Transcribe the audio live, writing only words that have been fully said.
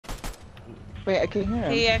Wait, I can't hear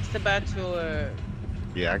him. He asked about your.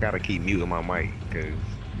 Yeah, I gotta keep muting my mic because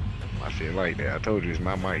my shit like that. I told you it's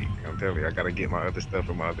my mic. I'm telling you, I gotta get my other stuff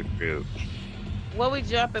in my other crib. What we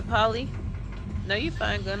dropping, Polly? No, you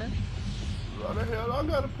fine, Gunner. What the hell I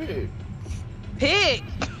gotta pick? Pick.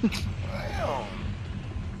 Damn.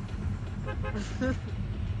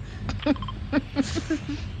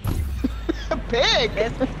 Pig!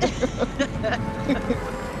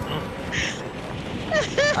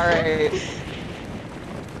 Alright.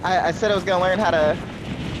 I said I was gonna learn how to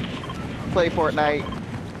play Fortnite.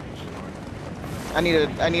 I need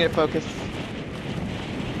to focus.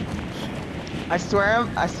 I swear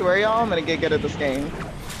y'all, I'm gonna get good at this game.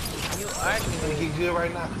 You are Gonna get good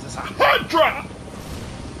right now because it's a hot drop.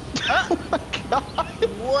 Oh my god!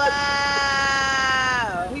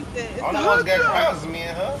 Wow. He said it's All a the ones hot got drop. crowns is me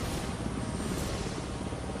and her.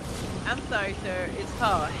 I'm sorry, sir. It's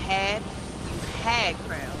called had. You had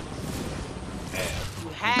crowns. You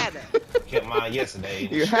had them. Kept mine yesterday.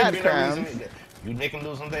 You Should had be no crowns. reason. You nick and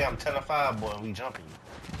lose someday, I'm 10-5, boy, and we jumping you.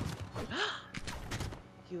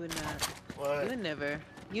 You would not. What?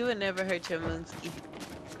 You would never hurt your moonski.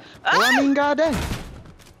 Well, I mean, goddamn. Is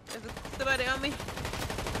somebody on me?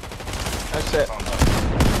 Oh shit.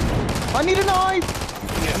 I need a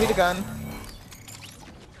knife! I need a gun.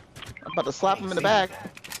 I'm about to slap him in the back.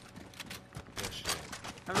 Good shit.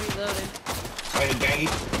 I'm reloading. Hey, Gangy.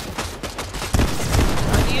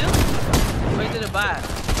 On you? Or is it a bot?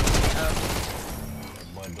 Oh.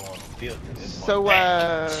 Boy doing filthy. So,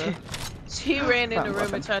 She ran in the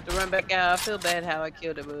room and tried to run back out. I feel bad how I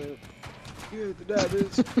killed her, but... I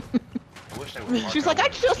wish they would she's like, I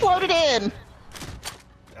just loaded in!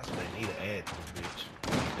 That's what they need to add to this bitch.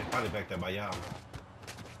 They probably back there by y'all.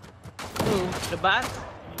 Who? The bots?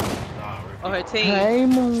 Nah, Ricky. Or her team? Hey,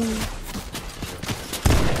 Moon.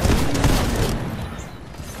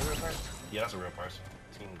 Yeah, that's a real person.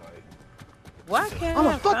 Team like. Why can't I'ma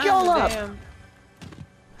I fuck find y'all the up. damn...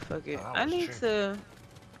 Fuck it. Nah, I I was need tripping. to...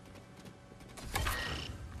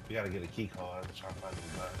 We gotta get a key card to try to find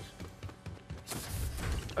these guys.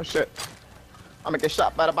 Oh shit. I'm gonna get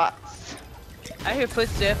shot by the bots. I hear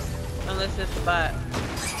footsteps. Unless it's a bot.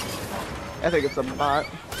 I think it's a bot.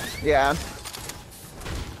 Yeah.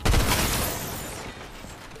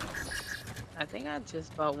 I think I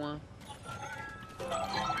just bought one.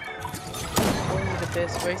 Only the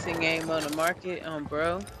best racing game on the market,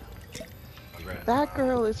 bro. Congrats. That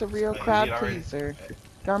girl is a real Hey, you crowd eat already? pleaser.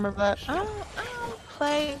 Y'all remember that? I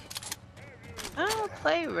don't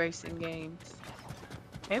play racing games.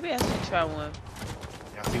 Maybe I should try one.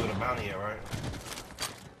 Y'all see what a bounty at, right?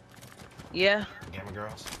 Yeah. Gamma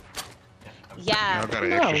girls. Yeah. Y'all got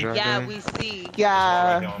an extra shotgun? Yeah, we see.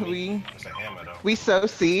 Yeah, It's a hammer though. we so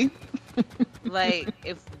see. Like,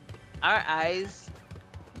 if our eyes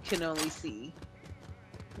can only see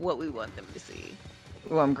what we want them to see.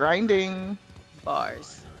 Well, I'm grinding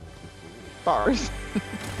Bars. bars.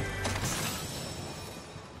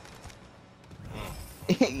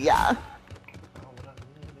 Yeah.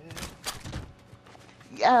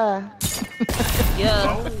 Yeah.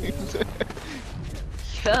 Yeah.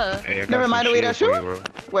 Yeah. Hey, I got Never some mind, wait, I shit for shoot? you, bro.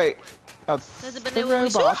 Wait. Oh, it's Has it been the able to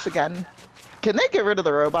shoot? robots again. Can they get rid of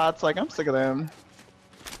the robots? Like, I'm sick of them.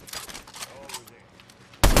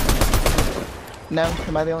 No?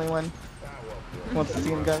 Am I the only one who wants to see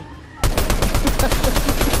him go?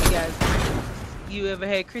 You guys, you ever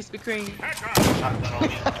had Krispy Kreme?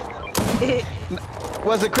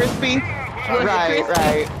 Was it crispy? Was it Right, crispy?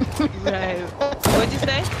 right. Right. What'd you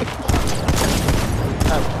say?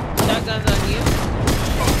 Oh. Shotguns on you?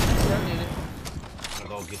 Don't need it. I'm gonna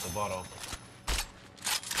go get the bottle.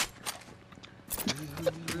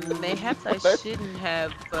 Mayhaps I shouldn't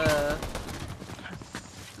have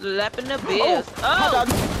slapping the bills. Oh, hot dog.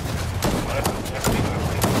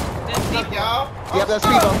 There's people. Y'all. Yep, that's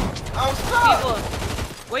people. I'm stuck. People.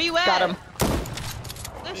 Where you at? Got him.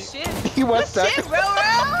 Good shit. He was Good stuck. shit, bro.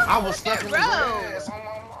 I was stuck in the Bro. grass on my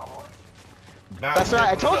mama. That's right.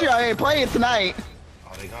 I told you I ain't playing tonight.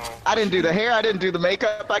 Oh, they gone. I didn't do the hair. I didn't do the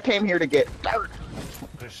makeup. I came here to get dirt.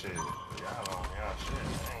 Good shit. Y'all shit.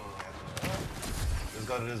 Let's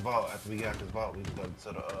go to this vault. After we got this vault, we can go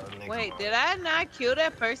to the next Wait, one. did I not kill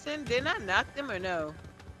that person? Didn't I knock them or no?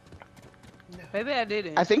 Yeah. Maybe I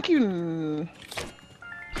didn't. I think you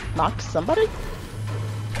knocked somebody.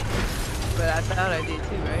 But I thought I did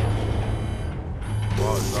too, right?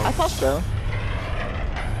 I thought so.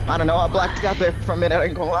 I don't know. I blacked out there for a minute. I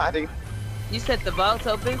ain't gonna lie to you. You said the vault's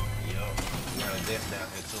open? Yup. We got a death down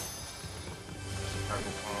here too. There's a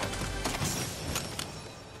purple palm.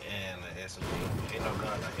 And an SMG. Ain't no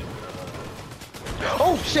gun out here.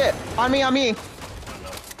 Oh shit! On me, on me. I don't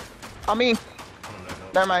know. On me.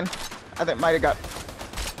 Never mind. I think might have got.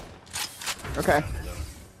 Okay.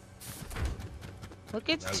 Look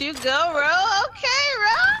at you go, Ro. Okay,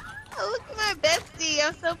 Ro. Look at my bestie.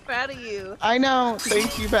 I'm so proud of you. I know.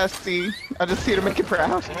 Thank you, bestie. I'm just here to make you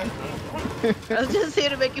proud. I was just here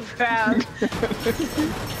to make you proud.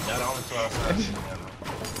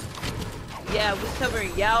 Yeah, we're covering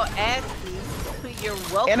y'all asses. You're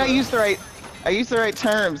welcome. And I used the right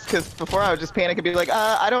terms, because before I would just panic and be like,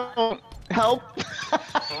 I don't help.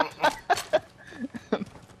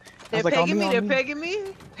 They're like, pegging me. They're me. pegging me.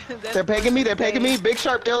 They're pegging me. They're pegging me. Big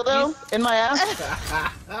sharp dildo in my ass.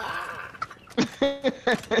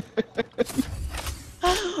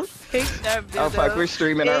 Big sharp dildo. Oh fuck, we're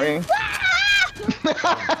streaming, aren't we? We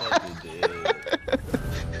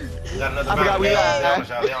got another I forgot we got.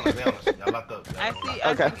 Y'all locked up. I see.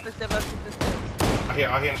 Okay. I see the footsteps. I see the footsteps. I hear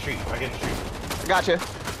in the street. Gotcha.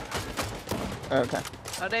 Okay.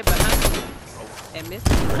 Oh, they behind you. And missed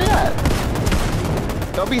me. Where they at?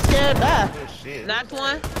 Don't be scared. Nah. Good shit. Knocked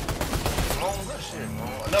one. Good shit,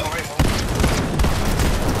 man. Another right,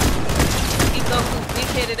 He go for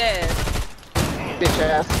big-headed ass. Bitch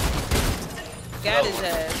ass. Got his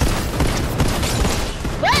ass.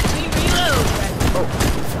 What? We reload.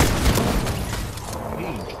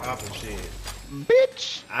 He's dropping shit.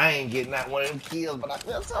 Bitch. I ain't getting that one of them kills, but I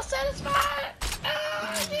feel so satisfied.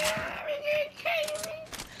 Oh, yeah.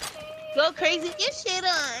 Go crazy. Get shit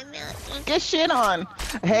on. Get shit on.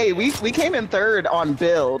 Hey, we came in third on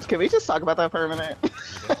build. Can we just talk about that for a minute?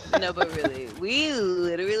 No, but really, we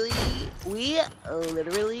literally,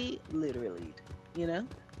 you know?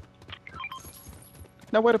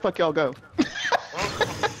 Now where the fuck y'all go?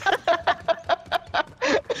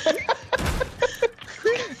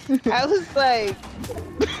 I was like,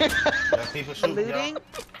 People shooting, looting.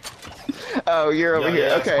 Oh, you're over here.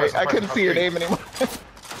 Yeah, Okay, person, I couldn't see your person. name anymore.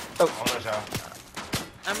 Oh, that's y'all.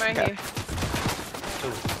 I'm right Okay. here.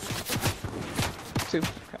 Two. Two.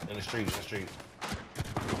 In the street.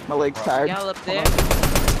 My leg's tired. Y'all up there?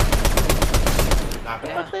 Knock it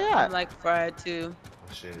Yeah, out. they at? I'm like fried too.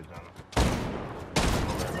 Shit is done.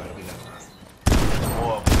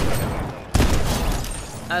 More of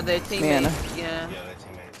them. Their teammates. Man. Yeah. Yeah, their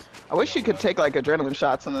teammates. I wish you could take like adrenaline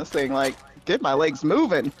shots on this thing. Like, get my legs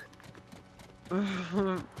moving. You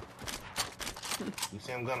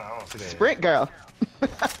see him gunning? I don't see that. Sprint girl. Oh,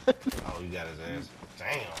 you got his ass.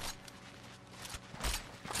 Damn.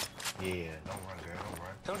 Yeah, don't run, girl. Don't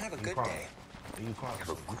run. Don't have a You good crawling. day. You crawling. Have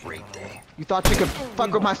a great day. You thought you could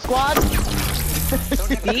fuck with my squad? Don't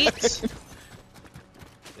have a Bitch.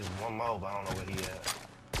 There's one more, but I don't know where he at.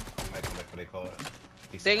 He might come back for their card.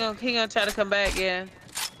 He gonna try to come back, yeah.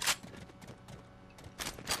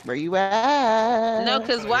 Where you at? No,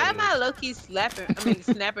 cause why am I low-key snapping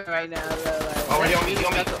right now? Though, like, Oh, he on me.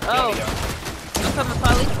 Oh, I'm coming,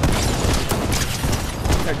 Polly.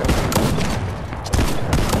 There goes.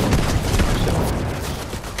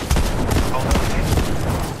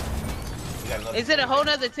 Is it a whole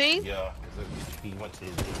nother team? Yeah, he went to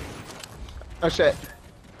his team. Oh shit.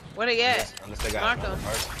 Where they at? Unless they got Mark another 'em.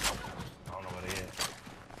 person. I don't know where they at.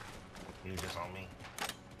 He was just on me.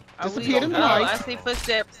 Are we- Disappeared in the Oh, night. I see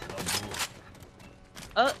footsteps.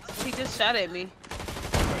 No Oh, he just shot at me.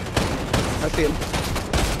 I see him.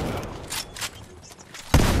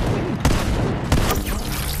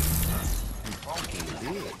 You funky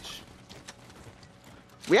bitch.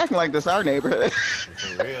 We acting like this our neighborhood.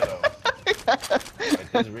 For real though.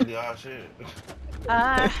 Like, this really our shit.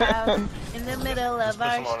 Our house in the middle Let's of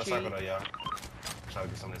put some our on the street. circle though, y'all. Try to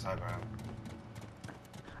get some of this high ground.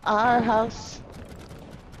 Our house.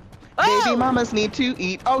 Oh! Baby mamas need to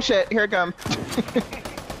eat. Oh shit, here it comes. They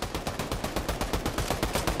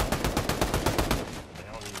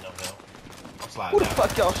don't need no help. I'm sliding Who the down.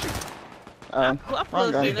 fuck y'all shoot? I'm Wrong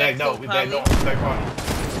close gun. We enough back to door. We back door. Polly. Back party.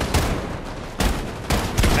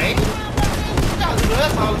 Hey, you y'all do to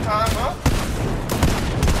us all the time, huh?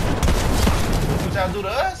 What y'all do to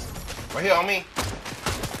us? Right here on me.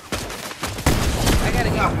 I gotta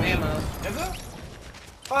get some ammo. Nigga.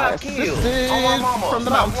 5 kills. Assisted On my mama. from the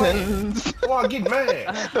Stop playing. mountains. Oh, I get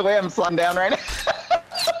mad. The way I'm sliding down right now.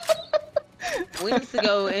 We need to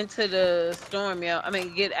go into the storm, y'all. I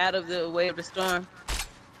mean, get out of the way of the storm.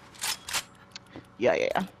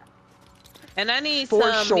 Yeah. And I need For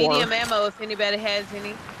some sure. medium ammo if anybody has any.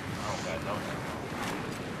 I don't got no.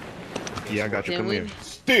 Yeah, I got you. Then Come we- here.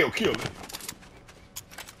 Still killing.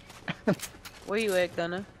 Where you at,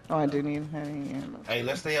 Gunna? Oh, I do need any ammo. Hey,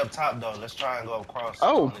 let's stay up top though. Let's try and go across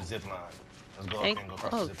Oh. on the zip line. Let's go up and go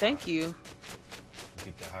across the zip Thank you.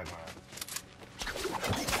 Keep that high ground.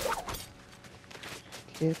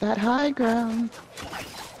 Get that high ground.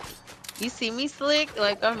 You see me slick?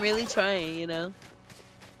 Like I'm really trying, you know.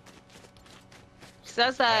 So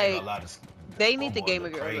it's I ain't like gonna lie, the they need the scoreboard gamer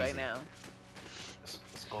look girls crazy. right now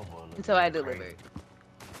The scoreboard look until I really deliver. crazy.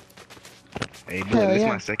 Hey, look, Hell this is yeah.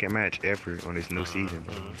 my second match ever on this new season,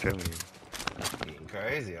 bro. I'm telling you. Getting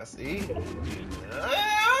crazy, I see.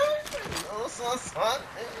 Oh, son.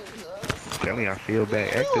 I'm telling you, I feel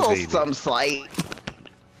back A little activated. some slight.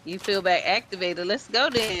 You feel back activated. Let's go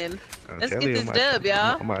then. I'm Let's telling get you, this dub,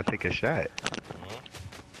 y'all. I'm about to take a shot.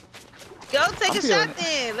 Go take I'm a feeling shot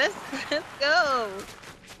then. Let's go.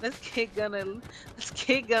 Let's get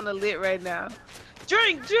gonna lit right now.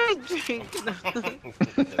 Drink. Drink.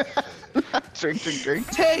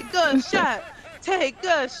 Take a shot. Take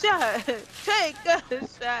a shot. Take a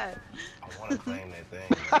shot. I wanna claim that thing,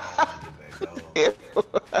 but I don't wanna get that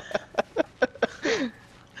gold.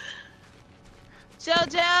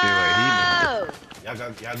 JoJo. Y'all good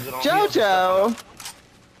on heals? JoJo.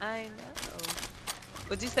 I know.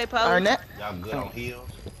 What'd you say, Paul? Arnett. Y'all good on heals?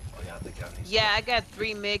 Or y'all think y'all need some? Yeah, I got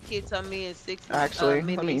 3 med kits on me and 6 Actually, let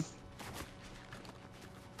me- minis.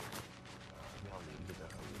 We don't need to get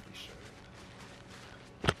that hoodie shirt.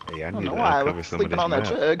 Hey, I I don't need know to why I uncover was some of sleeping this on that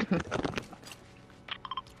map. jug.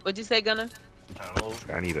 What'd you say, Gunner? You trying to move?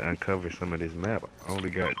 I need to uncover some of this map. I only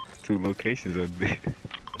got 2 locations up there. The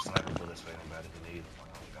sniper bullets for anybody who needs them.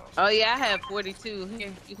 Oh yeah, I have 42.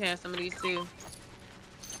 Here, you can have some of these too.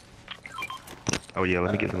 Oh yeah,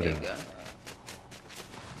 let me get some of There you them. go.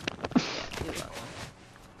 You're welcome.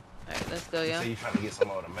 Alright, let's go, You y'all. say you trying to get some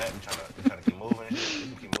more of the map? You trying to keep moving? You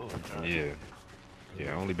can keep moving. You trying to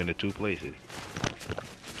Yeah, I only been to 2 places.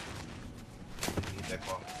 get that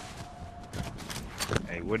far.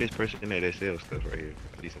 Hey, where this person that sells stuff right here?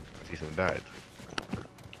 I see some dots.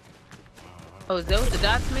 Oh, is that what the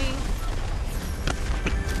dots mean?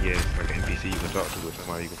 Yeah, it's like an NPC you can talk to or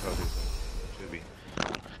somebody you can talk to. Should be.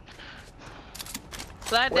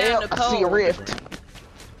 Slide Well, down the I see a pole. rift.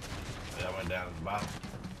 Yeah, I went down at the bottom.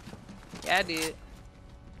 Yeah, I did.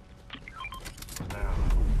 Down.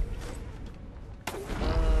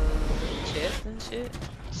 Chest and shit.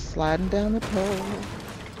 Sliding down the pole.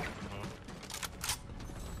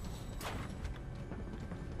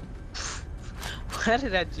 Why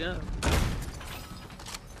did I jump?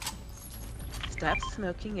 Stop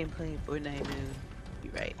smoking and playing Fortnite, Moon.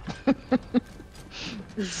 You're right.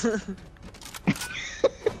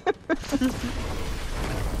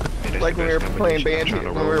 Hey, that's Like the when we were best playing combination. I'm band, trying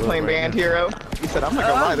to when we were roll up playing right Band now. Hero. He said, "I'm not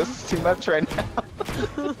gonna lie, this is too much right now."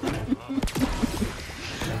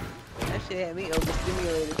 That shit had me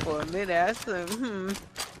overstimulated for a minute. I said,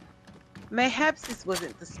 mayhaps this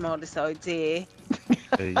wasn't the smallest idea.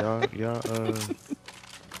 Hey, y'all,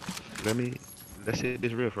 let's hit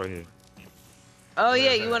this riff right here. Oh Where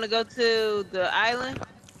yeah, is you that? want to go to the island?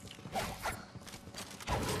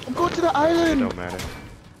 Go to the It island. don't matter.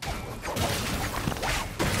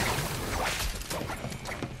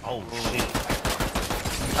 Oh shit.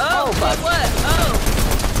 Oh, Oh, shit, fuck. what? Oh.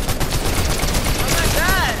 Oh my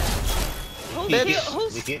god. Who Bitch.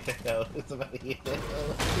 hit, We hit that though. Somebody hit that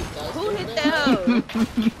who hit that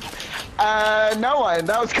hoe? No one.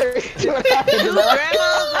 That was crazy. What happened to Two that?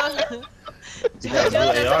 grandmas on... You got a blue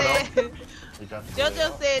AR, JoJo We got the said, blue AR. JoJo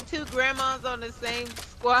said 2 grandmas on the same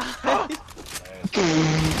squad.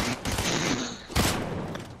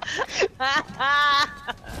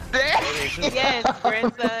 Yes,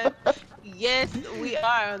 grandson. Yes, we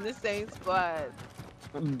are on the same squad.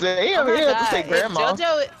 Damn, Oh he my had to say God. grandma.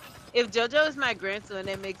 If JoJo is my grandson,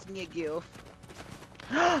 that makes me a gilf.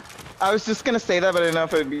 I was just gonna say that, but I didn't know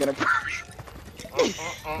if it would be inappropriate.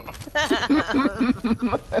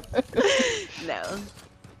 No.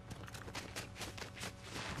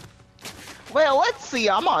 Well, let's see.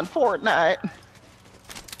 I'm on Fortnite.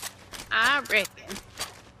 I reckon.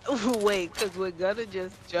 Wait, because we're gonna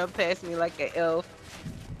just jump past me like an elf.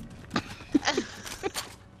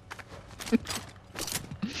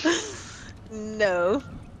 No.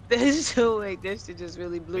 That shit just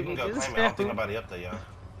really blew We me. can go just claim it. I don't think now. nobody up there, y'all.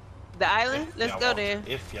 The island? If Let's y'all go want there.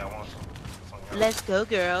 to. If y'all want to. It's on y'all. Let's go,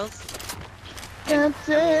 girls. Dun,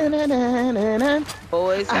 dun, dun, dun, dun, dun.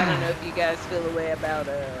 Boys, I don't know if you guys feel a way about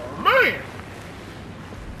Man!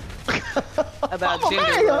 about I'm a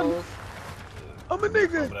gender man. roles. I'm a Over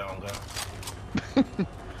nigga. there on God.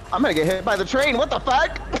 I'm gonna get hit by the train. What the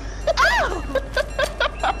fuck?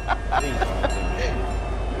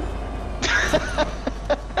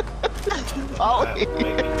 Please don't do Oh, that. That would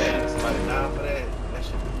make me mad. Somebody down for that. That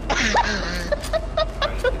shit.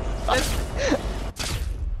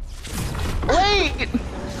 wait!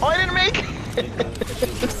 Oh, I didn't make it.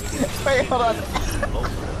 Wait, hold on.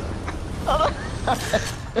 Hold on.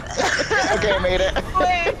 Okay, I made it.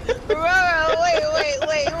 Wait, bro,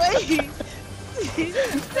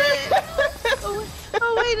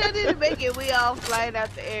 Oh wait, I didn't make it. We all flying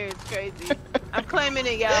out the air. It's crazy. I'm claiming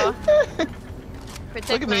it, y'all. Look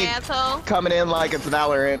Protect at my me asshole. coming in like it's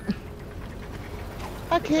Valorant.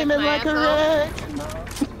 I came in my like a wreck.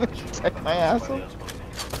 Check my asshole.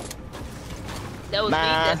 That was Nah. me.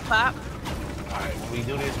 That's Pop. Alright, when we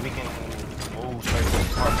do this, we can move straight to the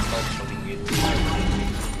park first so we can get to the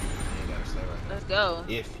gotta stay right Let's go.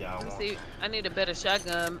 there. If y'all Let me want. see. I need a better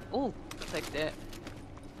shotgun. Ooh, I'll take that.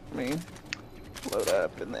 I mean, load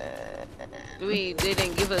up and then. They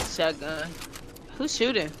didn't give us shotgun. Who's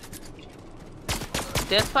shooting?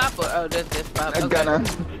 That's Pop or oh, that's Pop. I'm Okay. gonna.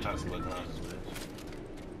 They trying to split guns, bitch.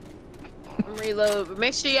 Reload.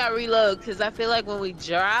 Make sure y'all reload, cause I feel like when we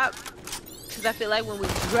drop,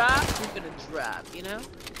 we're gonna drop. You know?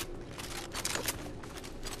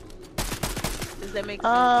 Does that make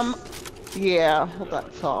sense? Yeah, hold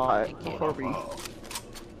that thought Thank you. before we.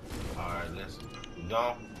 Alright, listen. You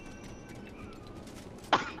gone?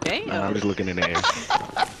 Damn. Nah, I'm just looking in the air.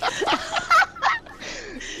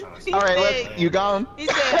 He All right, said- you gone? He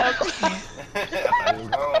said, I thought he was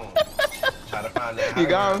gone. Try to find that high You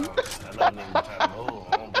gone? ground. I know niggas trying to move. I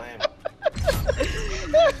don't blame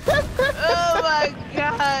oh my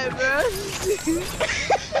god, bro. him.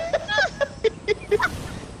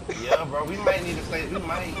 Yeah, bro, we might need to stay. We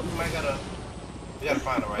gotta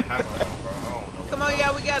find the right high ground, bro. I don't know. Come on,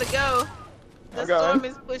 y'all, we gotta go. The Okay. storm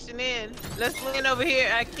is pushing in. Let's land over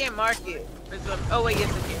here. I can't mark it. Oh wait,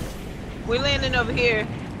 yes I can. We're landing over here.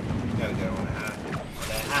 We gotta get on the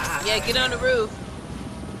high. Yeah, get on the roof.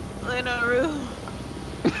 Land on the roof.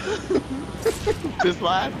 Just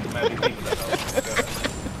live. Might be people that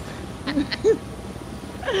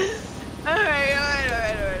Alright. I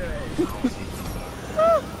don't see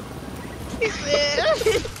people. He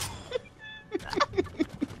said.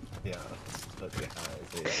 Yeah, look at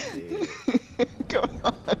how it Come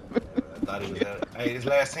on. I thought he was at. Hey, this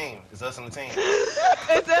last team. It's us on the team.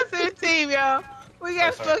 It's us in the team, y'all. We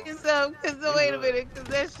got Sorry. fucking some. Cause wait a minute, cause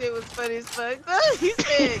that shit was funny as fuck. He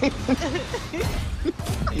said.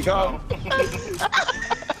 You gone?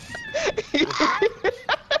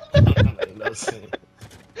 Like, no sense.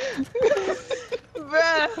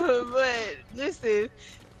 Bro, but listen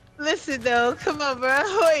though, come on, bro.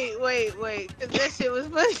 Wait, cause that shit was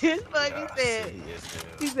funny as fuck. Yeah,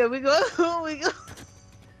 He said, we go.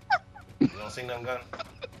 You don't see nothing gun?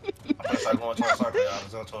 I'm gonna start going to a circle, y'all.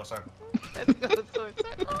 Let's go to a circle. Let's go towards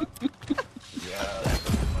circle. Yeah, that's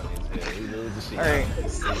funny as hell. We lose the shit. All right.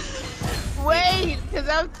 Sick. Wait, cause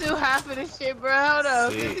I'm too high for this shit, bro. Hold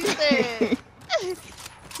on, 'cause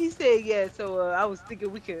he said, yeah. So I was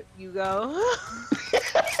thinking you go.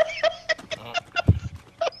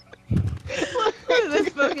 Let's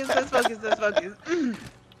focus.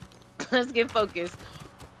 Let's get focused.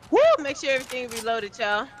 Woo! Make sure everything reloaded,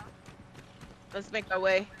 y'all. Let's make our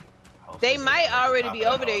way. They might already be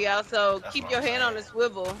over there, y'all. So That's keep what your I'm hand on saying. the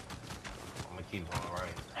swivel. I'm gonna keep going right.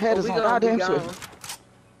 Head is We on gonna be goddamn gone. swivel.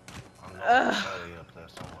 I'm Ugh. not up there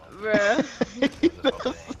somewhere. Bruh. I just hope they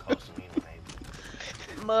ain't close to me,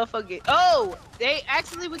 maybe. Motherfucker. Oh,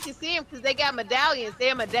 we can see them because they got medallions.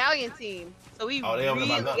 They're a medallion team. So we Oh, they over there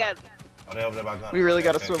by really gun. got. Oh, they over there by gun. We really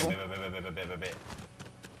gotta Okay, swivel. bet.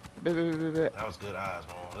 Bet. That was good eyes,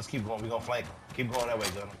 man. Let's keep going. We gonna flank them. Keep going that way,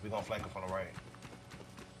 Gunner. We gonna flank them from the right.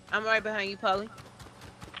 I'm right behind you, Polly.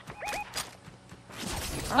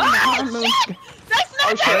 Oh, That's Oh,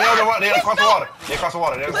 not shit. They across the water. They across the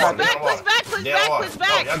water. They across the water. Push back. They on the water. Push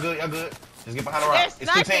back. Oh, y'all good. Just get behind the rock. They're It's two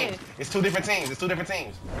sniping. teams. It's two different teams. Two different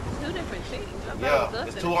teams. I thought it was Yeah, us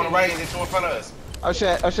it's in two the on the team. right and then two in front of us. Oh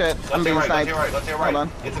shit. Left I'm to being your right, sniped. left to your right. Hold on.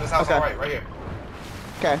 Get to this house Okay. on the right here.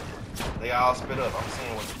 Okay. They all split up. I'm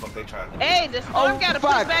seeing what the fuck they trying to do. Hey, the storm Oh, gotta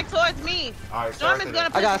fuck. push back towards me. All right, Storm start is to gonna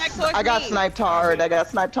that. push back towards I got me. sniped hard.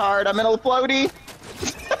 I'm in a floaty.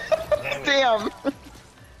 Damn it. Damn.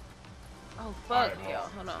 Oh fuck, Alright, yo, Mom.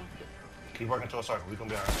 hold on. Keep working to a circle. We gonna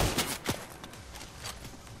be alright.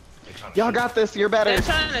 They trying to Y'all shoot. got this. You're better. They're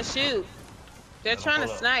trying to shoot. They're Let 'em trying to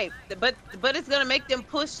pull up. snipe, but it's gonna make them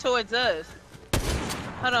push towards us.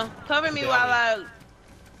 Hold on, cover me Down while here.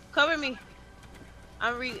 cover me.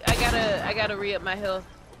 I gotta re-up my health.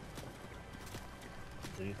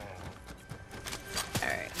 Do you think? All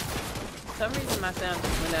right. For some reason my sound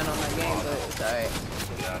just went down on my game, but it's all right.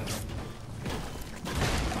 We got it.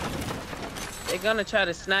 They're gonna try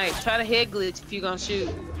to snipe. Try to head glitch if you're gonna shoot.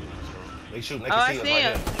 They shooting. They Oh, can I see us see right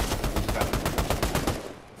him. here. We just gotta-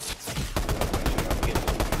 Make sure y'all get it.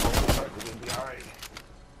 Go to the circle. We'll be alright.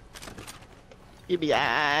 You be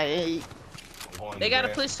aight. I'm going to They get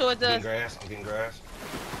gotta grass. push towards I'm us. getting grass. I'm getting grass.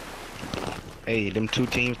 Hey, them two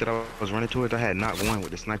teams that I was running towards, I had not one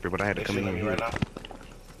with the sniper, but I had to They come in shooting at here. me right now.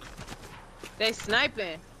 They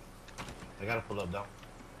sniping. They gotta pull up though.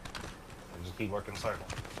 And just keep working circle.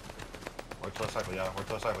 Work to a circle, y'all. Work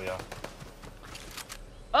to a circle, y'all.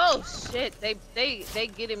 Oh shit! They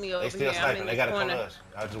getting me over They still here. I'm sniping. in They this gotta come corner. to us.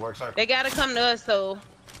 I just work circle. They gotta come to us. So,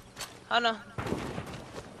 hold on.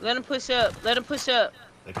 Let them push up. Let them push up.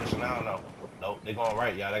 They pushing now? No. Nope. They going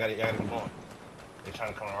right, y'all. Y'all gotta keep going. They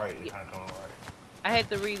trying to come right. They trying to come right. I had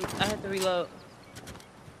to reload.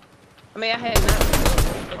 I mean, I had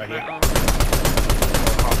not. Right here.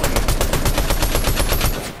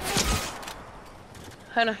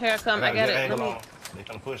 Hold on, here I come. I got it. Let me. They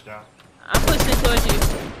gonna push down. I'm pushing towards you.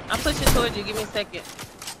 I'm pushing towards you. Give me a second.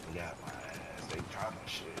 Yeah, my ass. They dropping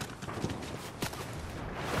shit.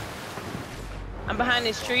 I'm behind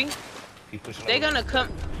this tree. Keep pushing. They're gonna come.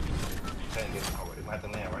 They might have to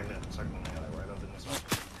land right here. Circle land, like right up in this one.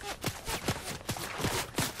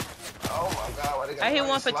 Oh my God! Why they got I hit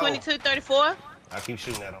one for 2234. I keep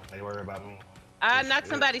shooting at them. They worry about me. I knocked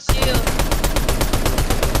somebody's shield.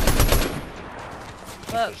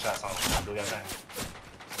 Put shots on them. Do your thing.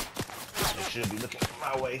 They should be looking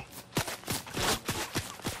my way.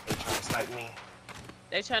 They trying to snipe me.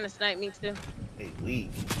 They're trying to snipe me too. They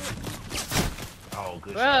leave. Oh,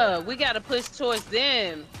 good Bruh, shot. we gotta push towards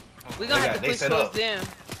them. We gonna have to push towards them.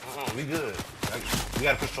 We good. We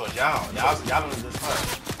gotta push towards y'all. Y'all in a good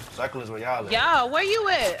spot. Circle is where y'all at. Y'all, where you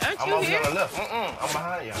at? Aren't I'm you over here? here on the left. I'm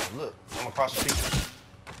behind y'all. Look, I'm across the street.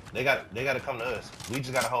 They gotta come to us. We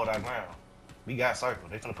just gotta hold our ground. We got circle.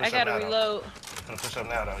 They finna push up now. I gotta reload. They finna push up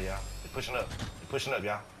now though, y'all. They pushing up. They pushing up,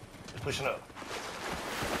 y'all. They pushing up.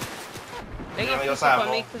 They Get on gonna your push side, up on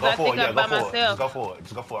Mo. me because Go I forward, think I'm by forward. myself. Just go forward.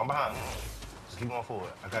 Just go forward. I'm behind. Just keep going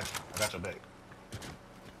forward. I got you. I got your back.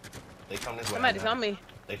 They come this way. Somebody's on me.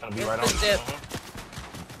 They finna be right on you.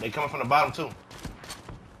 They coming from the bottom too.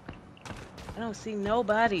 I don't see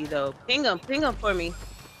nobody though. Ping them for me.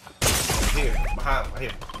 Over here, behind, right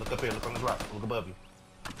here. Look up here. Look on this rock. Look above you.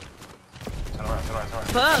 Turn around. Turn around.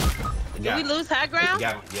 Fuck. Did we lose high ground?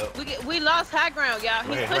 Got me. Yep. We lost high ground, y'all.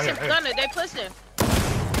 He's pushing. Gunner, they pushing.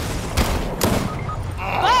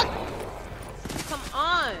 Fuck! Come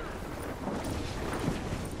on.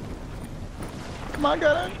 My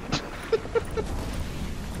God.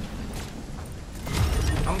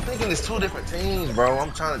 I'm thinking it's two different teams, bro.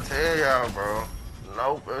 I'm trying to tell y'all, bro.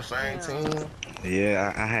 Nope, they're same team.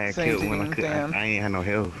 Yeah, I had Same killed one. team, I ain't had no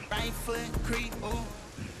health. Right foot creep.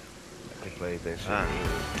 They played that shit.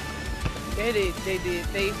 They did.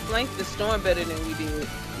 They flanked the storm better than we did.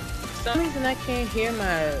 For some reason, I can't hear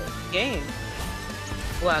my game.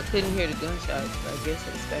 Well, I couldn't hear the gunshots. I guess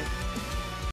it's back.